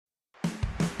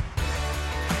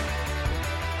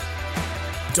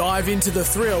Dive into the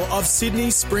thrill of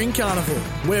Sydney's Spring Carnival,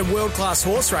 where world-class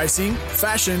horse racing,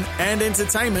 fashion and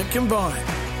entertainment combine.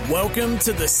 Welcome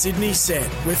to the Sydney Set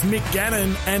with Mick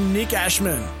Gannon and Nick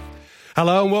Ashman.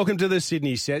 Hello and welcome to the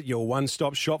Sydney Set, your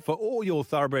one-stop shop for all your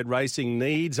thoroughbred racing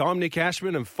needs. I'm Nick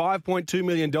Ashman and $5.2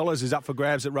 million is up for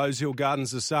grabs at Rosehill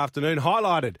Gardens this afternoon,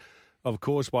 highlighted, of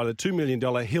course, by the $2 million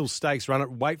Hill Stakes run at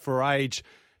Wait for Age.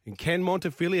 And can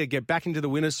Montefilia get back into the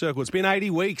winner's circle? It's been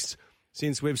 80 weeks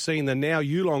since we've seen the now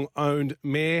Yulong-owned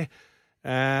mare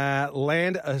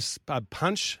land a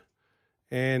punch.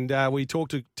 And we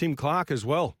talked to Tim Clark as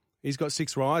well. He's got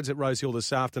 6 rides at Rosehill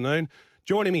this afternoon.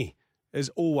 Joining me, as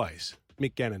always,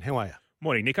 Mick Gannon. How are you?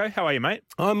 Morning, Nico. How are you, mate?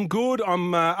 I'm good.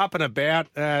 I'm up and about.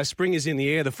 Spring is in the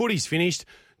air. The footy's finished.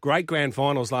 Great grand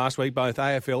finals last week, both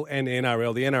AFL and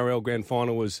NRL. The NRL grand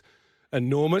final was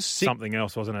enormous. Something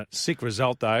else, wasn't it? Sick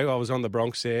result, though. I was on the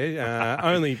Bronx there.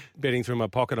 Only betting through my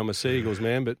pocket on my Seagulls,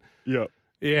 man. But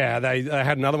yeah, they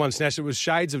had another one snatched. It was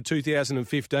shades of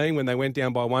 2015 when they went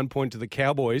down by 1 point to the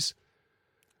Cowboys.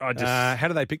 How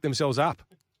do they pick themselves up?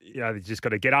 Yeah, they just got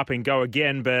to get up and go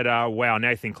again. But, wow,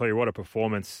 Nathan Cleary, what a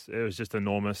performance. It was just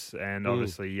enormous. And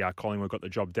obviously, Collingwood got the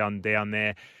job done down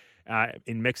there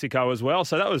in Mexico as well.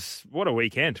 So that was, what a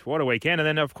weekend. What a weekend. And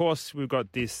then, of course, we've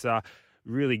got this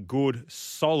really good,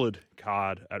 solid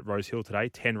card at Rosehill today.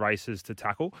 10 races to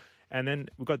tackle. And then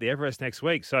we've got the Everest next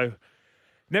week. So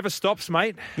never stops,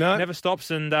 mate. No. Never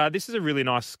stops. And this is a really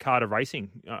nice card of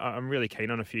racing. I'm really keen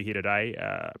on a few here today.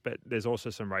 But there's also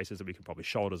some races that we can probably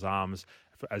shoulders arms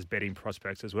as betting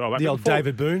prospects as well. The old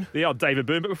David Boone. The old David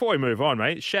Boone. But before we move on,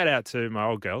 mate, shout out to my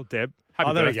old girl, Deb.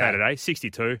 Happy birthday today,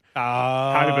 62.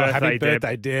 Happy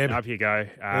birthday, Deb. Up you go.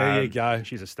 There you go.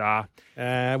 She's a star.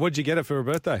 What'd you get her for her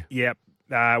birthday? Yep.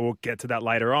 We'll get to that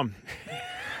later on.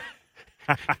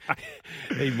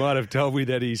 He might have told me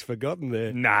that he's forgotten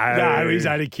there. No, he's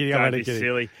only kidding. I'm only kidding.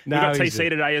 Silly. No, we got TC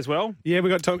today as well. Yeah, we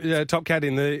got Top Cat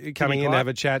coming in to have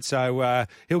a chat, so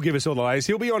he'll give us all the latest.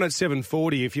 He'll be on at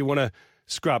 7:40 if you want to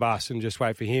scrub us and just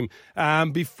wait for him.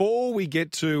 Before we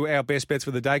get to our best bets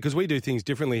for the day, because we do things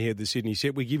differently here at the Sydney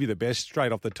Set, we give you the best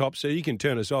straight off the top, so you can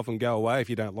turn us off and go away if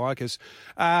you don't like us.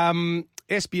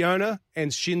 Espiona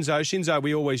and Shinzo. Shinzo,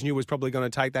 we always knew was probably going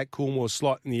to take that Coolmore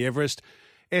slot in the Everest.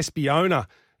 Espiona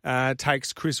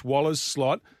takes Chris Waller's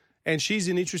slot, and she's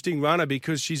an interesting runner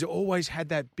because she's always had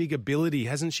that big ability,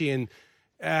 hasn't she? And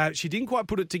she didn't quite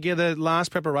put it together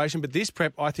last preparation, but this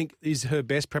prep, I think, is her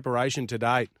best preparation to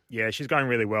date. Yeah, she's going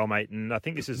really well, mate, and I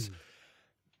think this is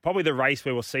probably the race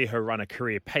where we'll see her run a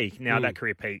career peak. Now, that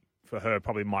career peak for her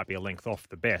probably might be a length off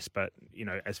the best, but, you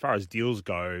know, as far as deals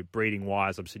go,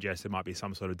 breeding-wise, I'd suggest there might be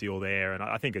some sort of deal there, and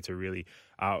I think it's a really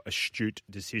astute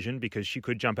decision because she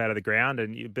could jump out of the ground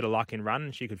and a bit of luck in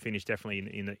run. She could finish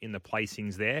definitely in the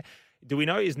placings there. Do we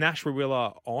know, is Nash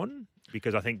Rawiller on?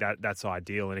 Because I think that's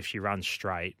ideal, and if she runs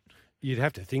straight... You'd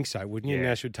have to think so, wouldn't you? Yeah.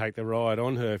 Nash would take the ride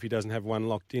on her if he doesn't have one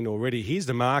locked in already. Here's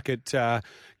the market,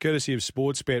 courtesy of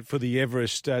Sportsbet for the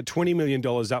Everest. $20 million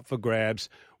up for grabs.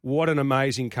 What an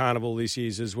amazing carnival this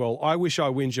is as well. I Wish I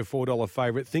Win's your $4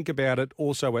 favourite. Think about it,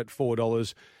 also at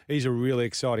 $4. He's a really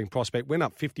exciting prospect. Went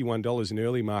up $51 in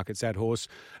early markets, that horse.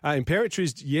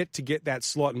 Imperatriz yet to get that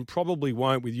slot and probably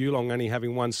won't with Yulong only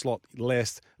having one slot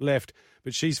left.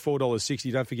 But she's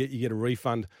 $4.60. Don't forget you get a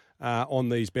refund on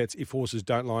these bets if horses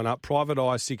don't line up. Private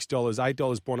Eye, $6.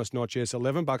 $8 Bonus Notches.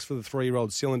 $11 for the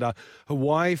 3-year-old Cylinder.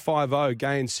 Hawaii 5-0,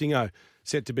 Gay and Singo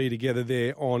set to be together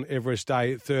there on Everest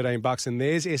Day, $13. And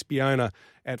there's Espiona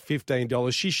at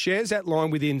 $15. She shares that line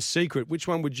with In Secret. Which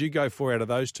one would you go for out of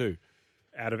those two?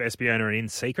 Out of Espiona and In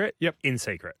Secret? Yep. In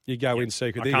Secret. You go In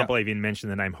Secret. I can't believe you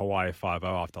mentioned the name Hawaii 5-0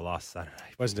 after last Saturday.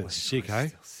 Wasn't it sick, eh?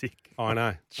 Sick. I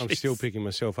know. I'm still picking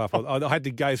myself up. I had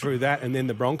to go through that and then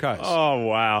the Broncos. Oh,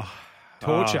 wow.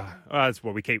 Torture. That's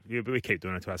what we keep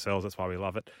doing it to ourselves. That's why we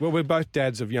love it. Well, we're both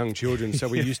dads of young children, so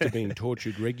we're used to being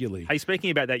tortured regularly. Hey,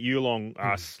 speaking about that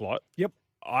Yulong slot. Yep.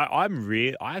 I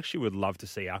actually would love to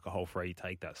see Alcohol Free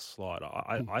take that slot.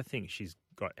 I think she's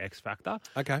got X factor.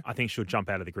 Okay. I think she'll jump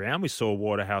out of the ground. We saw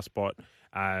Waterhouse Bot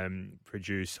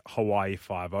produce Hawaii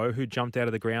 5-0, who jumped out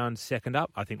of the ground second up.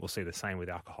 I think we'll see the same with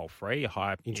Alcohol Free.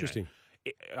 Interesting.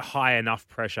 High enough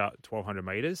pressure, 1,200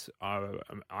 metres.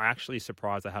 I'm actually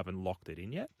surprised they haven't locked it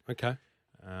in yet. Okay.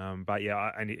 But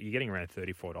yeah, and you're getting around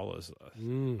 $34.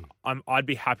 I'd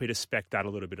be happy to spec that a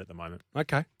little bit at the moment.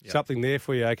 Okay. Yep. Something there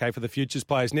for you, okay, for the futures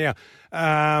players. Now,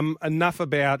 enough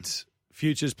about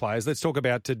futures players. Let's talk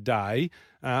about today.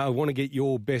 I want to get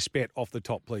your best bet off the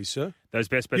top, please, sir. Those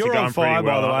best bets You're are going on fire, pretty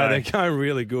well, by the way. aren't they? They're going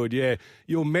really good, yeah.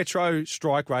 Your Metro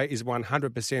strike rate is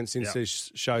 100% since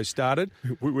this show started.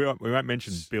 We won't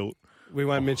mention Built. We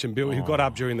won't mention Bill, who got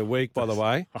up during the week, by the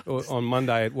way, on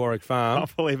Monday at Warwick Farm. I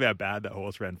can't believe how bad that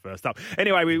horse ran first up.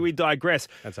 Anyway, we digress.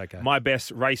 That's okay. My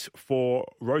best race for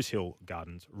Rosehill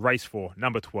Gardens. Race 4,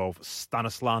 number 12,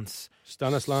 Stanislance.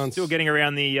 Stanislance. Still getting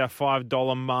around the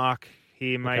 $5 mark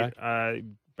here, mate. Okay.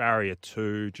 Barrier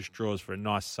 2 just draws for a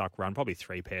nice suck run. Probably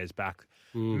 3 pairs back.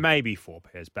 Maybe 4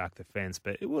 pairs back the fence,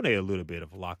 but it will need a little bit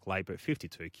of luck late. But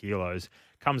 52 kilos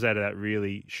comes out of that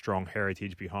really strong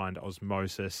heritage behind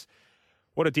Osmosis.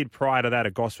 What it did prior to that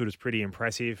at Gosford was pretty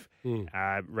impressive.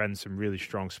 Ran some really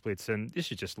strong splits, and this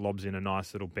just lobs in a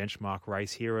nice little benchmark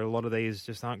race here. A lot of these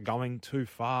just aren't going too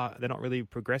far. They're not really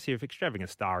progressive. Extravagant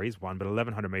Star is one, but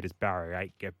 1,100 metres barrier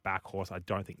 8, get back horse. I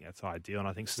don't think that's ideal, and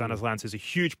I think Stanislance is a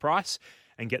huge price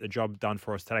and get the job done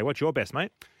for us today. What's your best,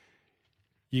 mate?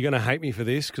 You're going to hate me for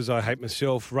this because I hate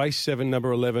myself. Race 7,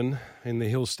 number 11 in the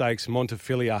Hill Stakes,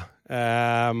 Montefilia.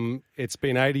 It's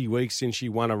been 80 weeks since she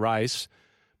won a race.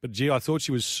 But, gee, I thought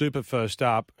she was super first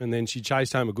up, and then she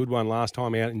chased home a good one last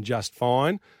time out and just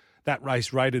fine. That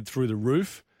race rated through the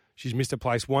roof. She's missed a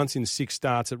place once in 6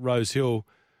 starts at Rose Hill,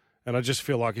 and I just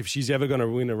feel like if she's ever going to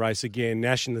win a race again,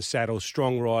 Nash in the saddle,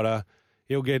 strong rider,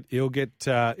 he'll get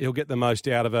the most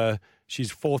out of her.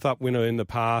 She's 4th up winner in the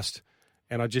past,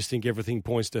 and I just think everything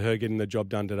points to her getting the job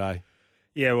done today.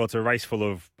 Yeah, well, it's a race full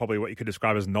of probably what you could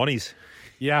describe as nonnies.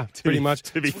 Yeah, pretty much.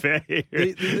 To be fair.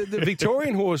 The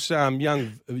Victorian horse,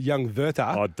 young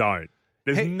Werther. Oh, don't.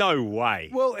 There's no way.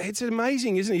 Well, it's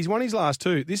amazing, isn't it? He's won his last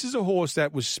 2. This is a horse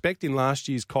that was specced in last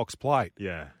year's Cox Plate.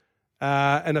 Yeah.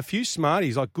 And a few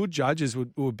smarties, like good judges,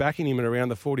 were backing him at around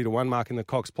the 40-1 mark in the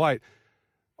Cox Plate.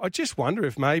 I just wonder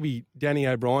if maybe Danny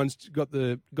O'Brien's got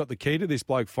the key to this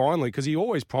bloke finally, because he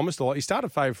always promised a lot. He started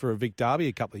favourite for a Vic Derby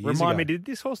a couple of years ago. Remind me, did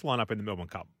this horse line up in the Melbourne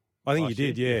Cup? I think you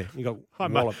did, yeah. You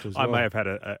got walloped as well. I may have had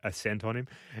a cent on him.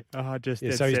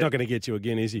 So he's not going to get you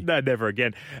again, is he? No, never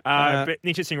again. But an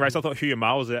interesting race. I thought Huya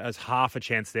Ma was half a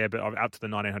chance there, but out to the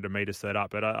 1,900 metres third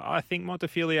up. But I think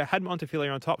Montefilia had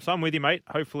Montefilia on top. So I'm with you, mate.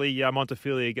 Hopefully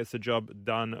Montefilia gets the job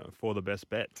done for the best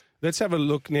bet. Let's have a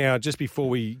look now, just before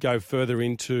we go further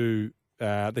into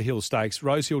the Hill Stakes.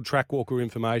 Rose Hill track walker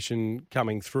information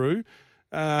coming through.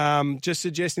 Just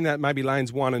suggesting that maybe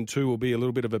lanes 1 and 2 will be a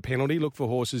little bit of a penalty. Look for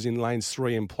horses in lanes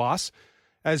 3 and plus.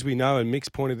 As we know, and Mick's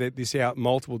pointed this out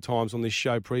multiple times on this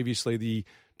show previously, the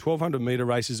 1,200 metre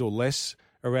races or less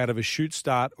are out of a shoot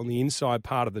start on the inside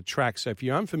part of the track. So if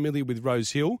you're unfamiliar with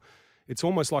Rose Hill, it's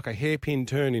almost like a hairpin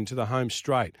turn into the home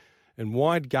straight. And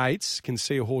wide gates can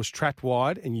see a horse trapped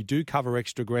wide, and you do cover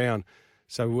extra ground.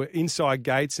 So inside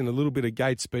gates and a little bit of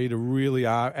gate speed really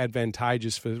are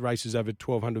advantageous for races over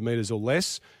 1,200 metres or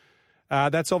less.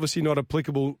 That's obviously not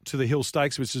applicable to the Hill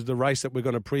Stakes, which is the race that we're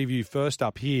going to preview first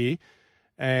up here.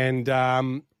 And,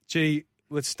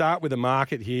 let's start with the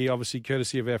market here, obviously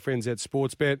courtesy of our friends at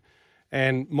Sportsbet.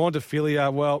 And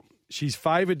Montefilia, well, she's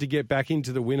favoured to get back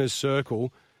into the winner's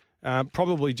circle,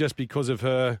 probably just because of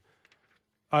her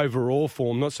overall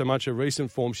form, not so much her recent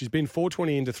form. She's been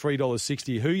 $4.20 into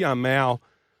 $3.60. Huya Ma,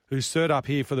 who's third up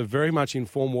here for the very much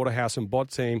informed Waterhouse and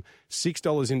Bott team,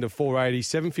 $6 into $4.80.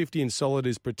 $7.50 in solid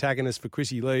is protagonist for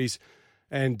Chrissy Lees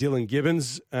and Dylan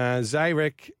Gibbons.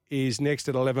 Zarek is next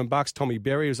at $11. Tommy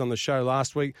Berry was on the show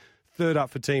last week. Third up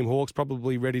for Team Hawks,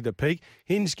 probably ready to peak.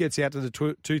 Hinge gets out to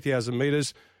the 2,000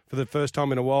 metres for the first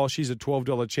time in a while. She's a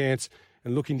 $12 chance.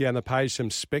 And looking down the page, some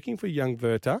specking for young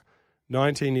Werther.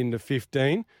 19 into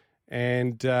 15,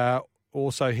 and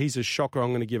also he's a shocker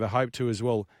I'm going to give a hope to as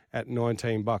well at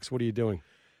 $19. What are you doing?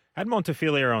 Had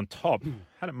Montefilia on top.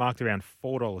 Had it marked around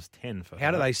 $4.10 for her.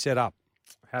 How do they set up?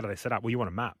 Well, you want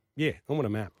a map. Yeah, I want a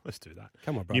map. Let's do that.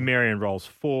 Come on, brother. Numerian rolls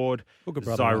forward. Look at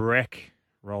brother. Zyrek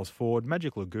rolls forward.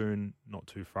 Magic Lagoon not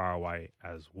too far away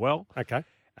as well. Okay.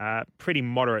 Pretty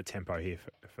moderate tempo here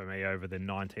for me over the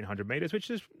 1,900 metres, which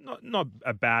is not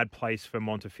a bad place for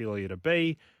Montefilia to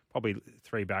be. Probably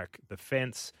 3 back the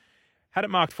fence. Had it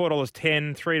marked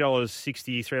 $4.10,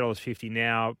 $3.60, $3.50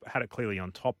 now. Had it clearly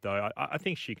on top, though. I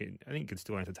think she can. I think you can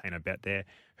still entertain a bet there.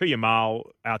 Huya Ma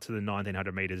out to the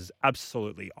 1,900 metres,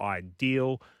 absolutely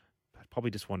ideal. Probably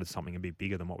just wanted something a bit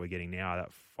bigger than what we're getting now.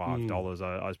 That $5.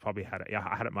 I was probably had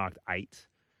it marked 8.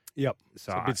 Yep.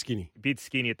 So a bit skinny. A bit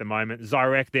skinny at the moment.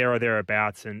 Zyrek there or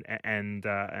thereabouts, and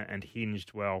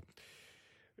Hinged. Well,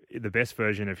 the best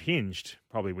version of Hinged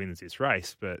probably wins this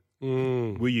race, but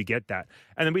will you get that?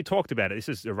 And then we talked about it. This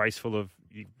is a race full of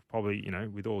probably,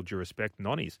 with all due respect,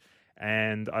 nonnies.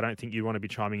 And I don't think you want to be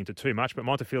chiming into too much, but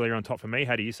Montefilia on top for me.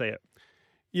 How do you see it?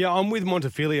 Yeah, I'm with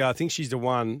Montefilia. I think she's the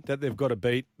one that they've got to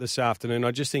beat this afternoon.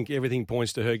 I just think everything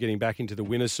points to her getting back into the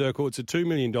winner's circle. It's a $2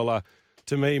 million,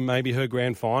 to me, maybe her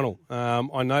grand final.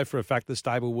 I know for a fact the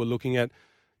stable were looking at,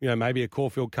 maybe a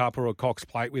Caulfield Cup or a Cox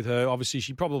Plate with her. Obviously,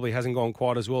 she probably hasn't gone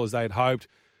quite as well as they had hoped.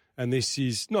 And this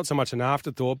is not so much an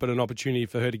afterthought, but an opportunity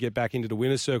for her to get back into the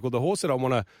winner's circle. The horse that I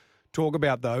want to talk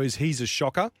about, though, is He's a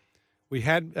Shocker. We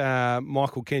had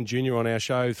Michael Kent Jr. on our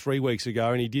show 3 weeks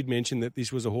ago, and he did mention that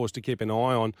this was a horse to keep an eye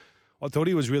on. I thought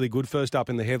he was really good first up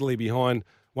in the Heatherly behind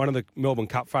one of the Melbourne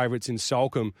Cup favourites in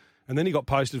Salcombe. And then he got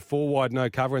posted 4 wide, no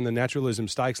cover in the Naturalism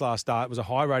Stakes last start. It was a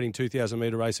high-rating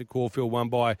 2,000-metre race at Caulfield, won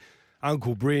by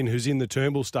Uncle Bryn, who's in the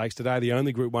Turnbull Stakes today, the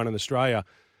only Group 1 in Australia.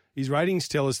 His ratings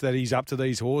tell us that he's up to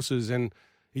these horses, and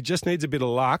he just needs a bit of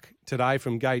luck today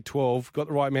from gate 12. Got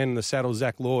the right man in the saddle,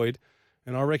 Zach Lloyd,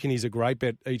 and I reckon he's a great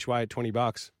bet each way at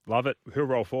 $20. Love it. He'll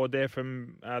roll forward there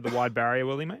from the wide barrier,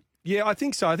 will he, mate? Yeah, I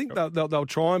think so. I think they'll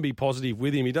try and be positive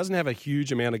with him. He doesn't have a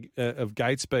huge amount of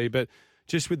gate speed, but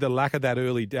just with the lack of that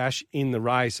early dash in the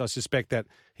race, I suspect that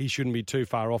he shouldn't be too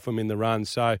far off him in the run.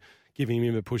 So giving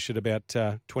him a push at about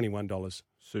 $21.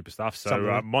 Super stuff. So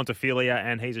Montefilia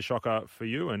and He's a Shocker for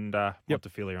you, and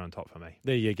Montefilia on top for me.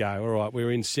 There you go. All right,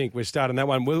 we're in sync. We're starting that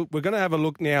one. We're going to have a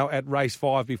look now at race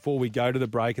 5 before we go to the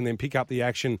break, and then pick up the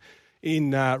action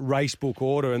in race book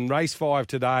order. And race 5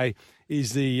 today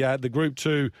is the Group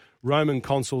 2 Roman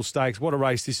Consul Stakes. What a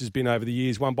race this has been over the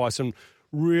years, won by some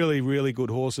really, really good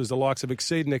horses, the likes of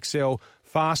Exceed and Excel,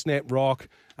 Fastnet Rock,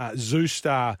 Zeus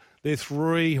Star. They're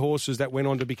 3 horses that went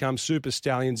on to become super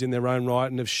stallions in their own right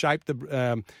and have shaped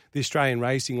the Australian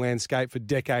racing landscape for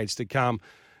decades to come.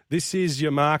 This is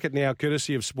your market now,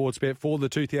 courtesy of Sportsbet, for the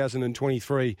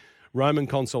 2023 Roman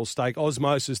Consul Stake.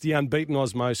 Osmosis, the unbeaten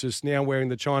Osmosis, now wearing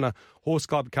the China Horse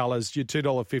Club colours, your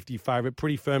 $2.50 favourite,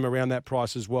 pretty firm around that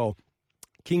price as well.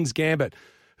 King's Gambit,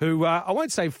 who I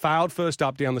won't say failed first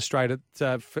up down the straight at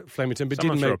Flemington, but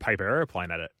Someone didn't threw a paper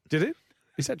aeroplane at it. Did it?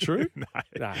 Is that true? No.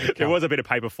 There was a bit of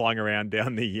paper flying around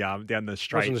down the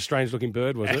straight. Wasn't a strange-looking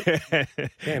bird, was it?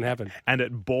 Can happen. And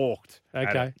it balked.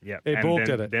 Okay. Yeah. It balked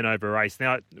at it. Then over raced.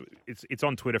 Now, it's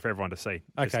on Twitter for everyone to see.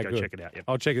 Just okay, go good. check it out. Yep.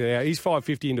 I'll check it out. He's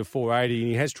 550 into 480,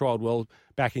 and he has trialled well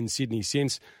back in Sydney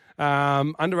since.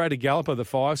 Underrated Galloper, the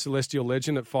 5, Celestial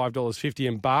Legend at $5.50,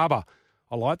 and Barber.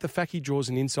 I like the fact he draws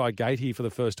an inside gate here for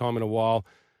the first time in a while.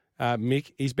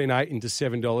 Mick, he's been $8 into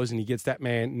 $7, and he gets that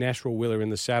man, Nashville Willer, in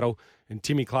the saddle. And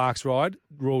Timmy Clark's ride,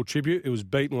 Royal Tribute, it was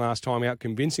beaten last time out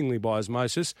convincingly by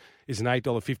Osmosis, is an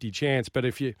 $8.50 chance. But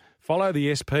if you follow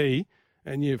the SP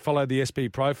and you follow the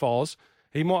SP profiles,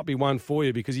 he might be one for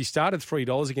you because he started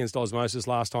 $3 against Osmosis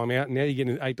last time out, and now you're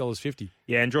getting $8.50.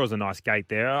 Yeah, and draws a nice gate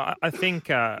there. I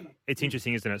think it's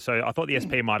interesting, isn't it? So I thought the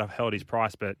SP might have held his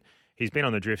price, but he's been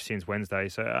on the drift since Wednesday,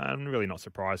 so I'm really not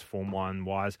surprised form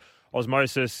line-wise.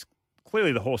 Osmosis,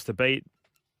 clearly the horse to beat.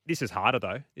 This is harder,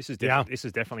 though. This is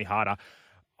definitely harder.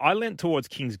 I leant towards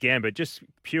King's Gambit just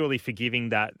purely for giving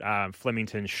that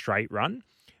Flemington straight run.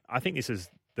 I think this is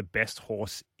the best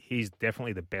horse. He's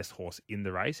definitely the best horse in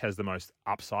the race, has the most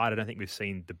upside. I don't think we've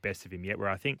seen the best of him yet, where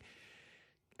I think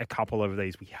a couple of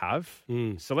these we have.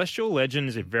 Celestial Legend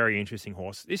is a very interesting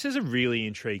horse. This is a really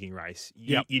intriguing race.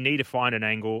 You need to find an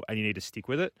angle and you need to stick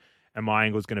with it. And my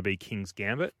angle is going to be King's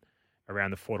Gambit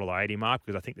around the $4.80 mark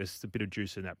because I think there's a bit of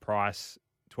juice in that price.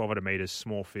 1,200 metres,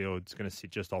 small field, it's going to sit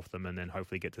just off them and then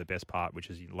hopefully get to the best part, which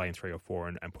is lane 3 or 4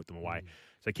 and put them away.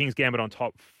 So King's Gambit on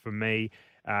top for me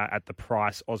at the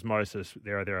price. Osmosis,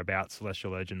 there or thereabouts.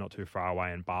 Celestial Legend, not too far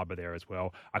away, and Barber there as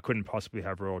well. I couldn't possibly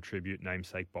have Royal Tribute,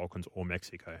 Namesake, Balkans, or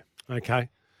Mexico. Okay.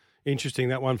 Interesting,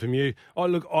 that one from you. Oh,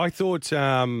 look, I thought,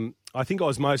 I think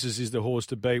Osmosis is the horse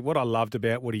to beat. What I loved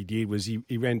about what he did was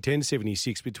he ran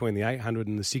 10.76 between the 800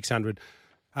 and the 600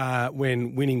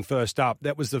 when winning first up.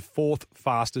 That was the 4th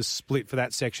fastest split for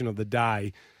that section of the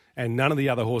day, and none of the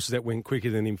other horses that went quicker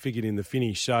than him figured in the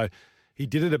finish. So he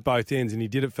did it at both ends, and he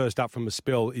did it first up from a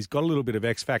spell. He's got a little bit of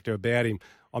X factor about him.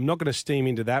 I'm not going to steam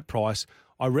into that price.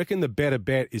 I reckon the better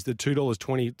bet is the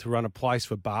 $2.20 to run a place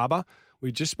for Barber.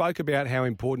 We just spoke about how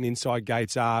important inside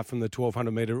gates are from the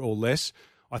 1,200 metre or less.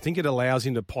 I think it allows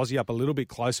him to posse up a little bit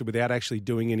closer without actually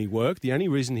doing any work. The only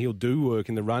reason he'll do work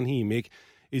in the run here, Mick,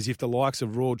 is if the likes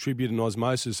of Royal Tribute and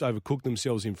Osmosis overcook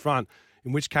themselves in front,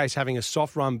 in which case having a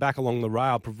soft run back along the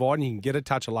rail, providing he can get a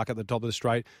touch of luck at the top of the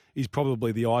straight, is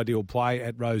probably the ideal play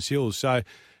at Rose Hills. So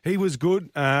he was good.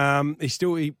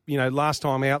 Last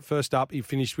time out, first up, he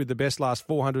finished with the best last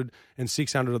 400 and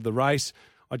 600 of the race.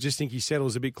 I just think he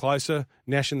settles a bit closer.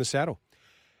 Nash in the saddle.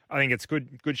 I think it's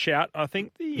good shout. I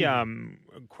think the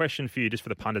question for you, just for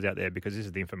the punters out there, because this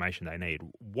is the information they need,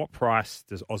 what price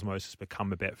does Osmosis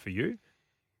become a bet for you?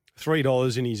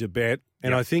 $3 and he's a bet.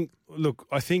 And I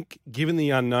think given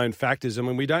the unknown factors, I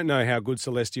mean, we don't know how good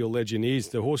Celestial Legend is.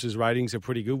 The horse's ratings are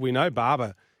pretty good. We know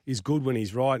Barber is good when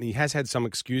he's right, and he has had some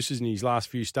excuses in his last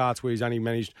few starts where he's only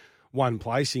managed one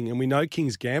placing. And we know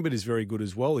King's Gambit is very good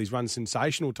as well. He's run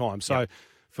sensational time. So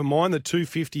for mine, the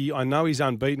 250, I know he's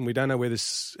unbeaten. We don't know where the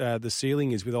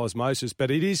ceiling is with Osmosis,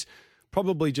 but it is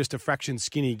probably just a fraction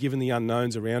skinny given the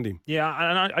unknowns around him. Yeah,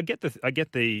 and I get the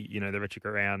the rhetoric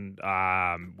around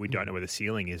we don't know where the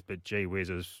ceiling is, but gee whiz,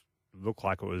 it looked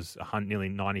like it was nearly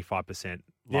 95%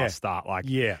 last start. Like,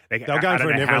 they're going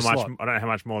for an Everest slot. I don't know how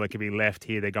much more there could be left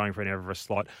here. They're going for an Everest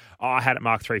slot. I had it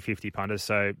marked 350 punters,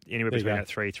 so anywhere between that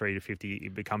 3 to 50,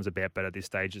 it becomes a bet, but at this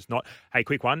stage it's not. Hey,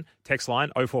 quick one, text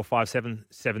line 0457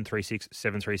 736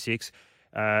 736.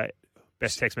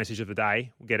 Best text message of the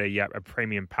day. We'll get a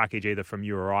premium package either from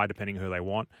you or I, depending who they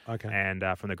want. Okay. And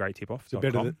from the Great Tip-Off. So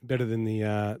better than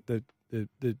the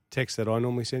text that I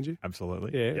normally send you?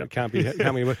 Absolutely. Yeah, it can't be.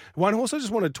 One horse I just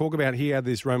want to talk about here,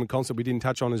 this Roman Concert we didn't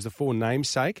touch on, is the 4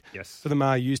 Namesake. Yes. For the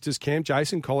Mar Eustace camp.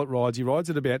 Jason Collett rides. He rides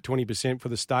at about 20% for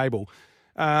the stable.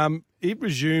 It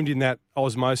resumed in that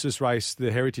Osmosis race,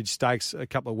 the Heritage Stakes, a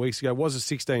couple of weeks ago. Was a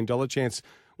 $16 chance.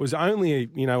 Was only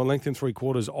a length and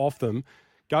 3/4 off them.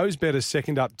 Goes better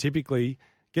second up typically,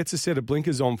 gets a set of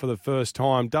blinkers on for the first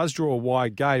time, does draw a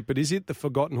wide gate, but is it the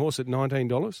forgotten horse at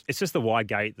 $19? It's just the wide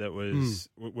gate that was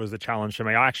the challenge for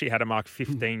me. I actually had a mark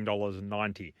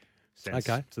 $15.90.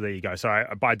 Okay. So there you go. So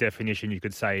by definition, you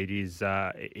could say he is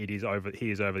over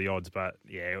the odds, but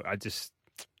yeah, I just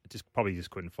probably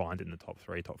couldn't find it in the top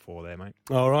 3, top 4 there, mate.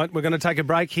 All right, we're going to take a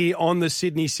break here on the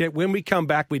Sydney set. When we come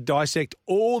back, we dissect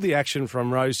all the action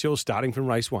from Rosehill, starting from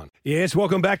race 1. Yes,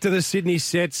 welcome back to the Sydney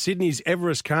set. Sydney's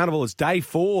Everest Carnival. It's day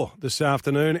 4 this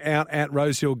afternoon out at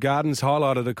Rosehill Gardens,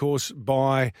 highlighted, of course,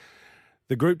 by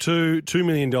the Group 2 $2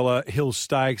 million Hill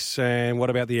Stakes. And what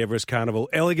about the Everest Carnival?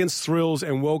 Elegance, thrills,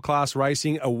 and world-class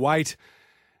racing await,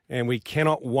 and we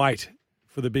cannot wait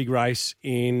for the big race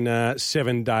in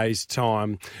 7 days'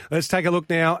 time. Let's take a look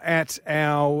now at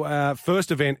our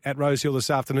first event at Rosehill this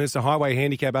afternoon. It's the Highway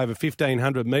Handicap over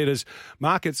 1,500 metres.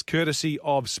 Markets courtesy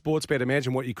of Sportsbet.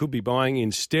 Imagine what you could be buying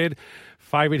instead.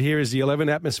 Favourite here is the 11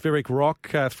 Atmospheric Rock,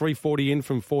 $3.40 in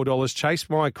from $4. Chase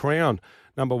My Crown,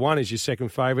 number 1, is your second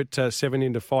favourite, 7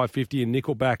 into $5.50, and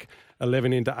Nickelback,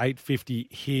 11 into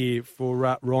 $8.50 here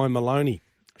for Ryan Maloney.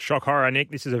 Shock horror,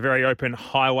 Nick. This is a very open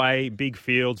highway, big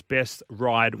fields. Best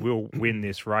ride will win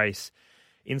this race.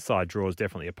 Inside draw is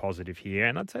definitely a positive here,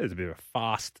 and I'd say there's a bit of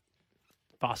a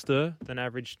faster than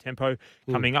average tempo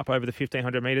coming up over the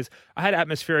 1,500 metres. I had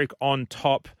Atmospheric on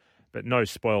top, but no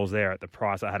spoils there at the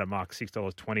price. I had a mark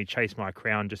 $6.20. Chase My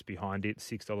Crown just behind it,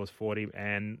 $6.40,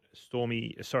 and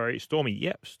Stormy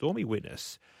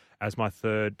Witness as my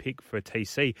third pick for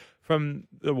TC from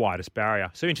the widest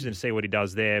barrier. So interesting to see what he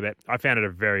does there, but I found it a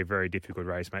very, very difficult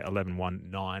race, mate.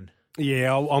 11-1-9.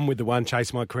 Yeah, I'm with the 1,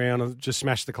 Chase My Crown. I just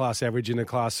smashed the class average in a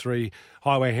Class 3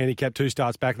 Highway Handicap 2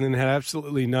 starts back, and then had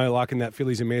absolutely no luck in that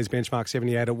Fillies and Mares benchmark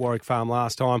 78 at Warwick Farm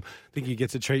last time. I think he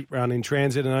gets a cheap run in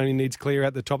transit and only needs clear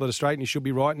at the top of the straight, and he should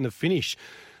be right in the finish.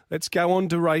 Let's go on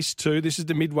to race 2. This is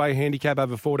the Midway Handicap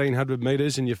over 1,400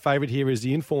 metres, and your favourite here is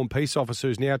the Informed Peace Officer,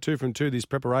 who's now 2 from 2 this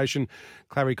preparation.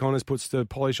 Clary Connors puts the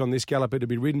polish on this galloper to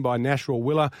be ridden by Nashua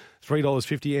Willer,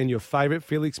 $3.50, and your favourite,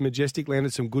 Felix Majestic,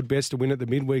 landed some good bets to win at the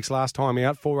midweeks last time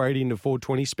out, $4.80 into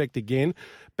 $4.20, spec again.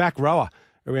 Back rower,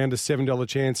 around a $7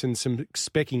 chance, and some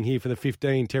specking here for the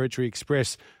 15, Territory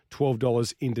Express,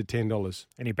 $12 into $10.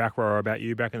 Any back rower about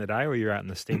you back in the day, or you're out in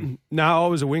the sting? No, I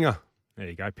was a winger. There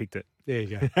you go, picked it. There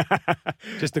you go.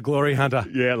 Just a glory hunter.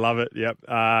 Yeah, love it. Yep.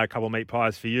 A couple of meat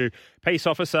pies for you. Peace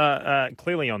Officer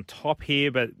clearly on top here,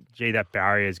 but gee, that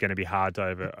barrier is going to be hard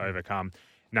to overcome.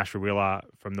 Nashua Willer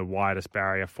from the widest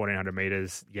barrier, 1,400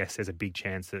 metres. Yes, there's a big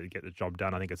chance to get the job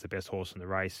done. I think it's the best horse in the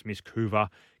race. Miss Coover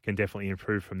can definitely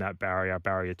improve from that barrier.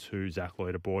 Barrier 2, Zach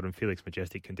Lloyd aboard, and Felix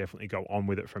Majestic can definitely go on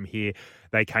with it from here.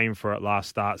 They came for it last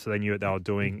start, so they knew what they were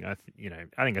doing. I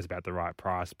think it's about the right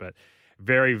price, but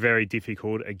very, very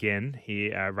difficult again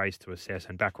here, race to assess.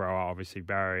 And back rower, obviously,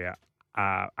 barrier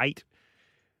 8.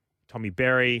 Tommy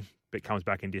Berry, but comes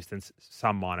back in distance.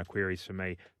 Some minor queries for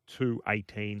me. 2,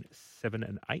 18, 7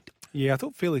 and 8. Yeah, I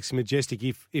thought Felix Majestic,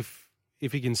 if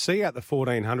he can see out the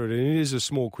 1,400, and it is a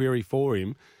small query for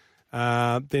him,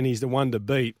 then he's the one to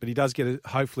beat. But he does get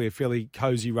hopefully a fairly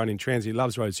cosy run in transit. He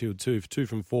loves Rosehill too, 2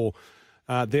 from 4.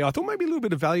 There, I thought maybe a little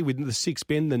bit of value with the 6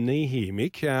 Bend the Knee here,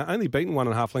 Mick. Only beaten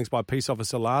 1.5 lengths by Peace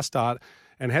Officer last start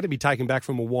and had to be taken back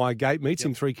from a wide gate. Meets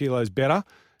him 3 kilos better,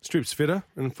 strips fitter,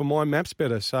 and for mine, maps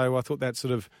better. So I thought that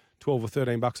sort of $12 or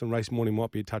 $13 on race morning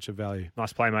might be a touch of value.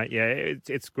 Nice play, mate. Yeah,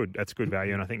 it's good. That's good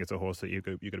value, and I think it's a horse that you've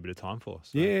got a bit of time for.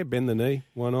 So. Yeah, Bend the Knee.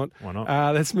 Why not? Why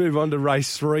not? Let's move on to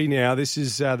race 3 now. This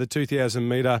is the 2,000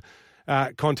 metre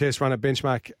contest run at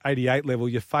benchmark 88 level.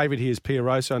 Your favourite here is Pia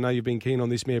Rosa. I know you've been keen on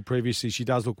this mare previously. She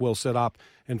does look well set up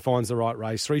and finds the right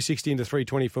race. 360 into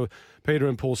 320 for Peter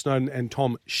and Paul Snowden and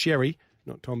Tom Sherry.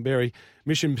 Not Tom Berry.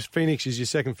 Mission Phoenix is your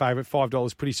second favourite,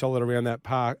 $5, pretty solid around that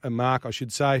mark, I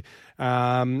should say.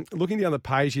 Looking down the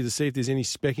page here to see if there's any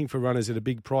specking for runners at a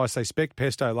big price. They spec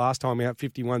Pesto last time out,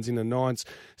 51s in the 9s.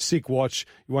 Sick watch.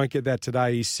 You won't get that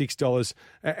today. He's $6.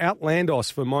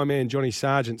 Outlandos for my man Johnny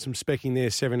Sargent. Some specking there,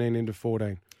 17 into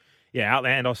 14. Yeah,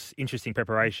 Outlandos, interesting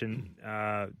preparation.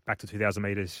 Back to 2,000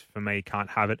 metres for me, can't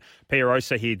have it. Pia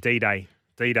Rosa here, D-Day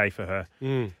for her.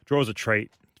 Draws a treat.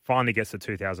 Finally gets to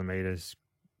 2,000 metres.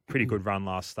 Pretty good run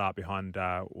last start behind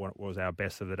what was our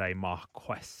best of the day,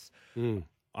 Marquez.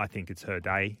 I think it's her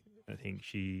day. I think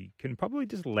she can probably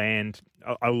just land.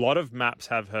 A lot of maps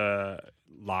have her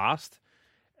last,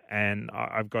 and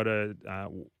I've got to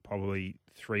probably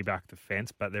 3 back the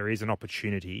fence, but there is an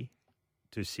opportunity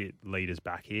to sit leaders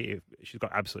back here. She's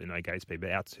got absolutely no gate speed,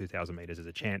 but out to 2,000 metres is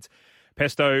a chance.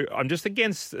 Pesto, I'm just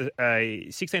against 16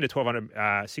 to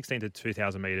 1,200, 16 to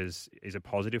 2,000 metres is a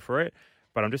positive for it,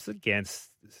 but I'm just against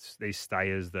these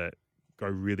stayers that go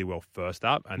really well first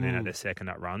up and then at their second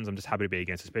up runs. I'm just happy to be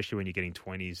against, especially when you're getting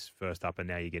 20s first up and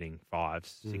now you're getting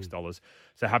 $5, $6.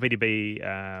 So happy to be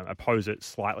oppose it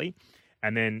slightly.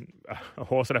 And then a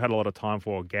horse that I've had a lot of time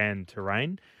for, Gannon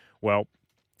Terrain. Well,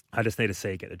 I just need to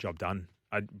see it get the job done.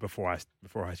 Before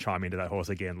I chime into that horse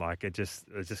again, like it just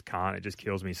can't. It just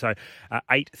kills me. So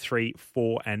 8, 3,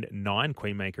 4, and 9.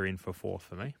 Queenmaker in for 4th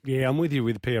for me. Yeah, I'm with you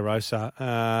with Pia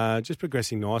Rosa. Just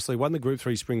progressing nicely. Won the Group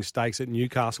 3 Spring Stakes at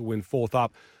Newcastle, went 4th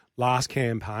up last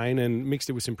campaign and mixed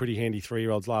it with some pretty handy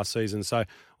 3-year-olds last season. So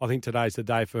I think today's the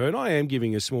day for her. And I am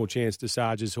giving a small chance to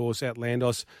Sarge's horse,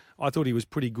 Outlandos. I thought he was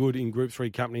pretty good in Group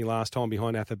 3 company last time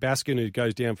behind Athabaskan, who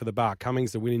goes down for the Bart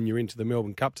Cummings, the win, and you're into the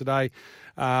Melbourne Cup today.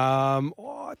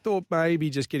 I thought maybe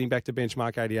just getting back to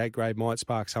benchmark 88 grade might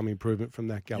spark some improvement from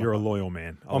that gallop. You're a loyal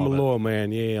man. I'm a loyal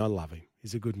man, yeah. I love him.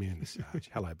 He's a good man,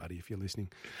 Sarge. Hello, buddy, if you're listening.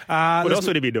 What else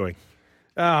would he be doing?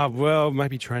 Well,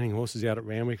 maybe training horses out at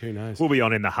Randwick, who knows? We'll be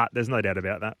on in the hut, there's no doubt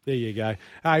about that. There you go.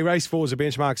 Race 4 is a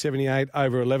benchmark 78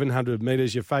 over 1,100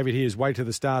 metres. Your favourite here is Way to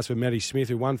the Stars for Maddie Smith,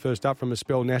 who won first up from a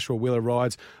spell, Nashua Wheeler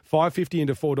Rides, $5.50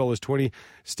 into $4.20.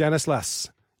 Stanislas,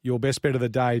 your best bet of the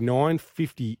day,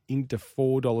 $9.50 into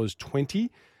 $4.20.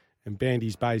 And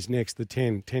Bandy's Bay's next, the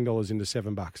 $10 into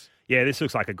 $7. Yeah, this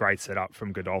looks like a great setup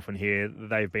from Godolphin here.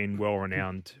 They've been well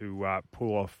renowned to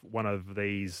pull off one of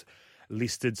these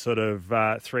listed sort of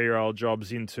 3-year-old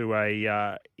jobs into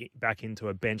back into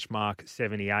a benchmark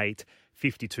 78,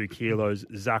 52 kilos.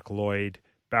 Zach Lloyd,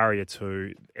 barrier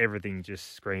 2, everything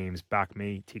just screams back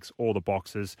me, ticks all the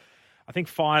boxes. I think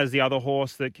Fire's the other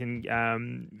horse that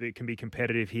can be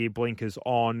competitive here. Blinkers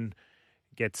on,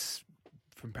 gets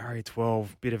from barrier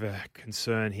 12, bit of a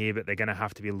concern here, but they're going to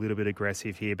have to be a little bit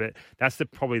aggressive here. But that's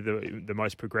probably the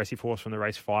most progressive horse from the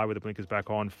race, Fire, with the blinkers back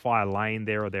on. Fire Lane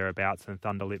there or thereabouts, and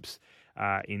Thunderlips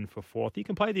in for 4th. You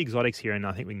can play the exotics here, and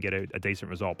I think we can get a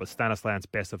decent result. But Stanislas,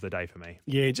 best of the day for me.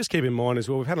 Yeah, just keep in mind as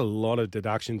well, we've had a lot of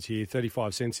deductions here,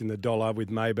 35 cents in the dollar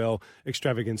with Maybell,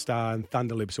 Extravagant Star, and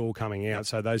Thunderlips all coming out.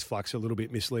 So those flux are a little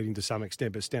bit misleading to some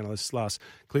extent, but Stanislas,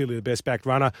 clearly the best backed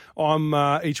runner. I'm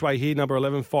each way here, number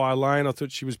 11, Fire Lane. I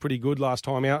thought she was pretty good last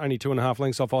time out, only 2.5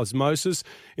 lengths off Osmosis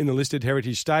in the listed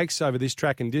Heritage Stakes over this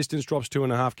track and distance, drops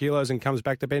 2.5 kilos and comes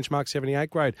back to benchmark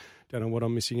 78 grade. Don't know what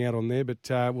I'm missing out on there,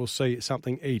 but we'll see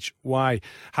something each way.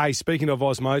 Hey, speaking of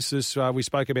Osmosis, we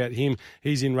spoke about him.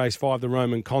 He's in race 5, the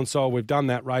Roman Consul. We've done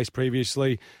that race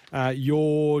previously.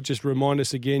 Just remind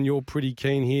us again, you're pretty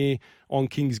keen here on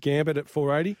King's Gambit at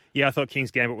 480? Yeah, I thought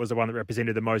King's Gambit was the one that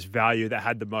represented the most value, that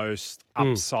had the most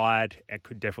upside. It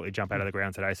could definitely jump out of the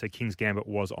ground today. So King's Gambit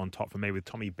was on top for me with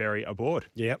Tommy Berry aboard.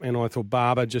 Yeah, and I thought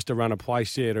Barber just to run a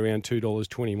place there at around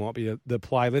 $2.20 might be the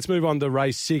play. Let's move on to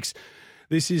race 6.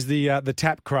 This is the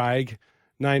Tap Craig,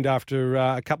 named after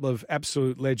a couple of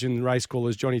absolute legend race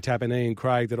callers, Johnny Tapp and Ian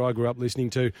Craig, that I grew up listening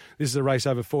to. This is a race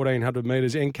over 1,400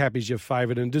 metres. NCAP is your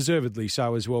favourite, and deservedly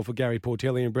so as well for Gary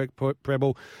Portelli and Brett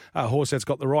Preble. A horse that's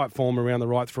got the right form around the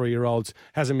right 3-year-olds.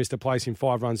 Hasn't missed a place in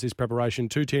 5 runs this preparation.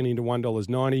 $2.10 into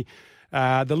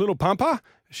 $1.90. The Little Pumper,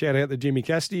 shout out to Jimmy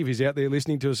Cassidy if he's out there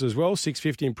listening to us as well.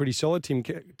 $6.50 and pretty solid.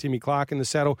 Timmy Clark in the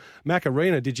saddle.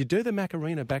 Macarena, did you do the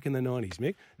Macarena back in the 90s,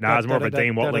 Mick? No, it's more of a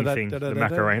Dean Watling thing, the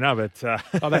Macarena. But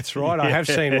oh, that's right. I have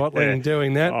seen Watling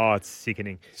doing that. Oh, it's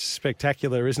sickening.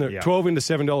 Spectacular, isn't it? Yeah. 12 into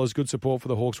 $7. Good support for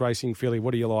the Hawks Racing filly.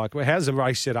 What do you like? Well, how's the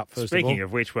race set up, first Speaking of all?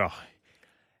 of which, well,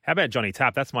 How about Johnny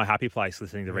Tapp? That's my happy place,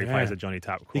 listening to replays of Johnny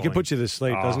Tapp. He can put you to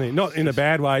sleep, doesn't he? Not in a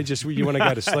bad way, just you want to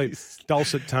go to sleep.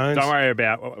 Dulcet tones. Don't worry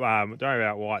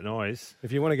about white noise.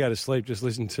 If you want to go to sleep, just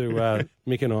listen to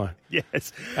Mick and I.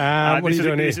 Yes. What are you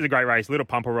doing here? This is a great race. Little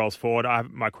pumper rolls forward. I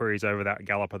have my queries over that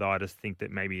galloper, though. I just think that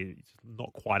maybe it's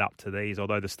not quite up to these,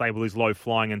 although the stable is low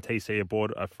flying and TC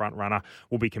aboard a front runner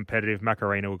will be competitive.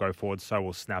 Macarena will go forward, so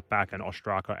will Snap Back and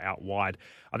Ostraka out wide.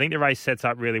 I think the race sets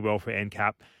up really well for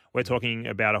NCAP. We're talking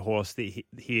about a horse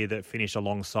here that finished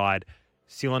alongside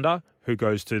Cylinder, who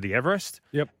goes to the Everest.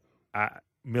 Yep.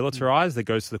 Militarized, that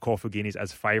goes to the Caulfield Guineas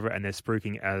as favourite, and they're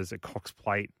spruiking as a Cox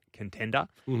Plate contender.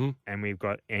 Mm-hmm. And we've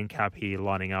got NCAP here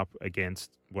lining up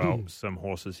against, some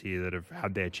horses here that have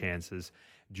had their chances.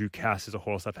 Ducasse is a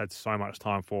horse I've had so much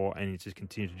time for, and he just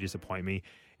continues to disappoint me.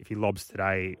 If he lobs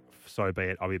today, so be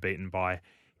it. I'll be beaten by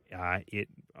it.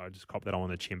 I just cop that on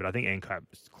the chin, but I think NCAP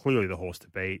is clearly the horse to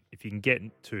beat. If you can get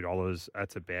 $2,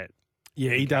 that's a bet.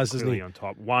 Yeah, he does, doesn't he? On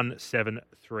top. 1, 7,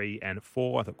 3, and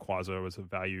 4. I thought Quasar was a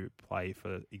value play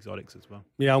for exotics as well.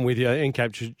 Yeah, I'm with you.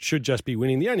 NCAP should just be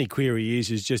winning. The only query is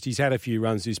just he's had a few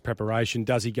runs this preparation.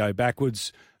 Does he go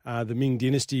backwards? The Ming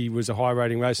Dynasty was a high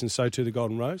rating race, and so too the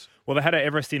Golden Rose. Well, they had an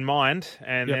Everest in mind,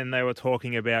 and then they were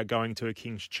talking about going to a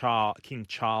King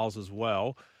Charles as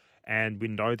well. And we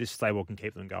know this stable can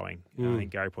keep them going. I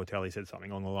think Gary Portelli said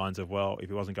something along the lines of, well, if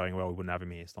he wasn't going well, we wouldn't have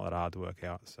him here. It's not that hard to work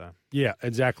out. So yeah,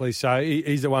 exactly. So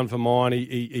he's the one for mine.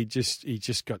 He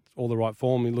just got all the right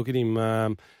form. You look at him.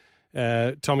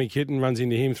 Tommy Kitten runs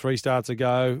into him 3 starts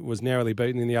ago, was narrowly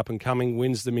beaten in the up and coming,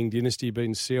 wins the Ming Dynasty,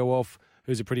 beating Seawolf,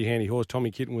 who's a pretty handy horse. Tommy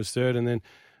Kitten was third, and then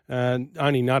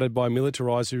only nutted by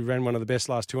Militarized, who ran one of the best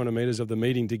last 200 metres of the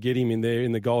meeting to get him in there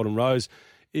in the Golden Rose.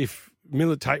 If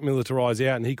take Militarise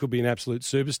out and he could be an absolute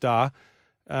superstar,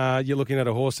 you're looking at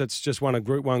a horse that's just won a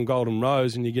Group 1 Golden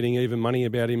Rose, and you're getting even money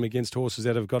about him against horses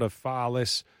that have got a far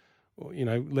less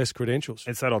credentials.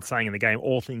 It's that old saying in the game,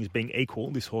 all things being equal,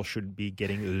 this horse should be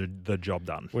getting the job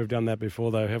done. We've done that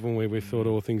before, though, haven't we? We've thought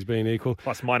all things being equal.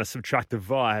 Plus, minus, subtract,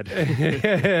 divide.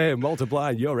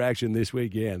 Multiply your action this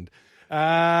weekend.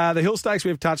 The Hill Stakes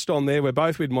we've touched on there. We're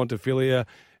both with Montefilia.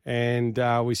 And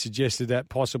we suggested that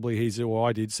possibly he's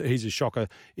a shocker,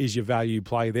 is your value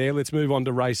play there. Let's move on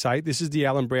to race 8. This is the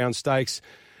Alan Brown Stakes,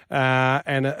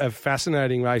 and a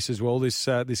fascinating race as well. This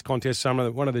contest,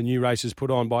 one of the new races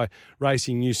put on by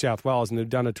Racing New South Wales, and they've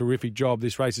done a terrific job.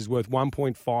 This race is worth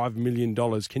 $1.5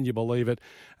 million. Can you believe it?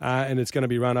 And it's going to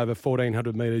be run over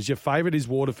 1,400 metres. Your favourite is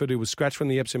Waterford, who was scratched from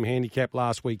the Epsom Handicap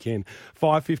last weekend.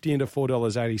 $5.50 into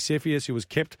 $4.80. Cepheus, who was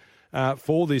kept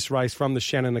for this race from the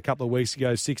Shannon a couple of weeks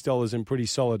ago, $6 and pretty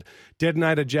solid.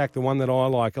 Detonator Jack, the one that I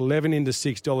like, 11 into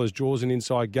 $6, draws an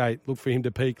inside gate. Look for him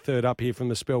to peak third up here from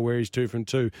the spell where he's 2 from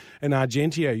 2. And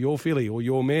Argentia, your filly or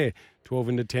your mare, 12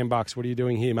 into $10. What are you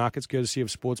doing here? Markets courtesy of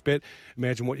Sportsbet.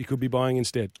 Imagine what you could be buying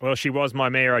instead. Well, she was my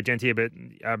mare, Argentia, but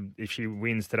if she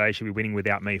wins today, she'll be winning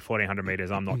without me, 1,400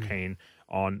 metres. I'm not keen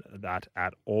on that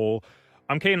at all.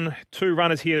 I'm keen on 2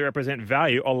 runners here that represent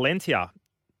value. Olentia.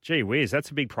 Gee whiz,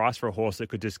 that's a big price for a horse that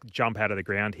could just jump out of the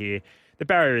ground here. The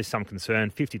barrier is some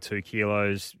concern, 52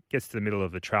 kilos, gets to the middle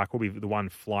of the track, will be the one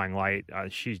flying late.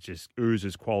 She just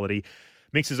oozes quality.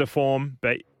 Mixes a form,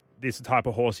 but this type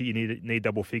of horse you need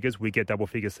double figures. We get double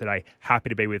figures today. Happy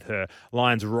to be with her.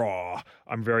 Lions Raw,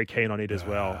 I'm very keen on it as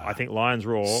well. I think Lions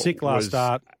Raw sick last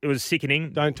start. It was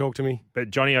sickening. Don't talk to me. But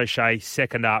Johnny O'Shea,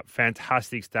 second up,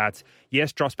 fantastic stats.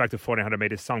 Yes, drops back to 1,400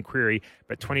 metres, some query,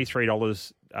 but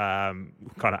 $23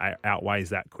 kind of outweighs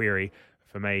that query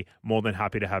for me. More than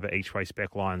happy to have an each-way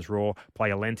spec Lions Raw. Play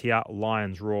Alentia,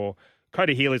 Lions Raw.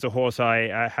 Cody Healy's a horse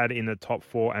I had in the top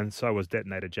 4, and so was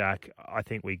Detonator Jack. I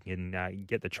think we can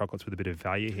get the chocolates with a bit of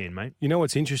value here, mate. You know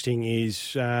what's interesting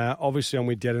is, obviously I'm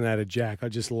with Detonator Jack. I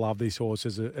just love this horse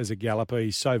as a galloper.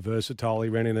 He's so versatile. He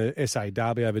ran in a SA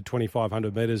Derby over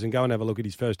 2,500 metres, and go and have a look at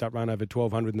his first up run over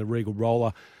 1,200 in the Regal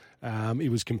Roller. He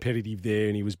was competitive there,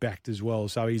 and he was backed as well.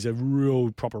 So he's a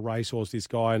real proper racehorse, this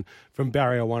guy. And from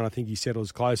barrier 1, I think he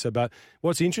settles closer. But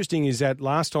what's interesting is that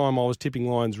last time I was tipping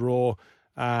Lions Raw,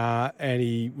 and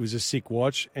he was a sick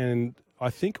watch. And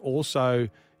I think also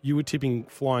you were tipping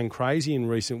Flying Crazy in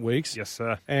recent weeks. Yes,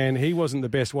 sir. And he wasn't the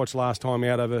best watch last time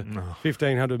out over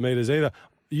 1,500 metres either.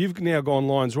 You've now gone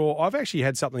Lions Raw. I've actually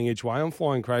had something each way. I'm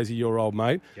Flying Crazy, your old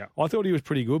mate. Yep. I thought he was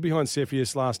pretty good behind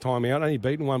Cepheus last time out, only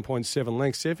beaten 1.7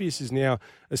 lengths. Cepheus is now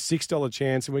a $6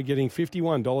 chance, and we're getting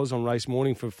 $51 on race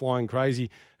morning for Flying Crazy,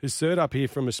 who's third up here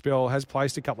from a spell, has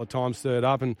placed a couple of times third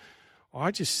up, and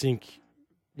I just think,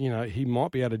 he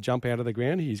might be able to jump out of the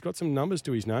ground here. He's got some numbers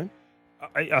to his name.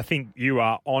 I think you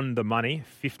are on the money.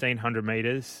 1,500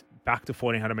 metres, back to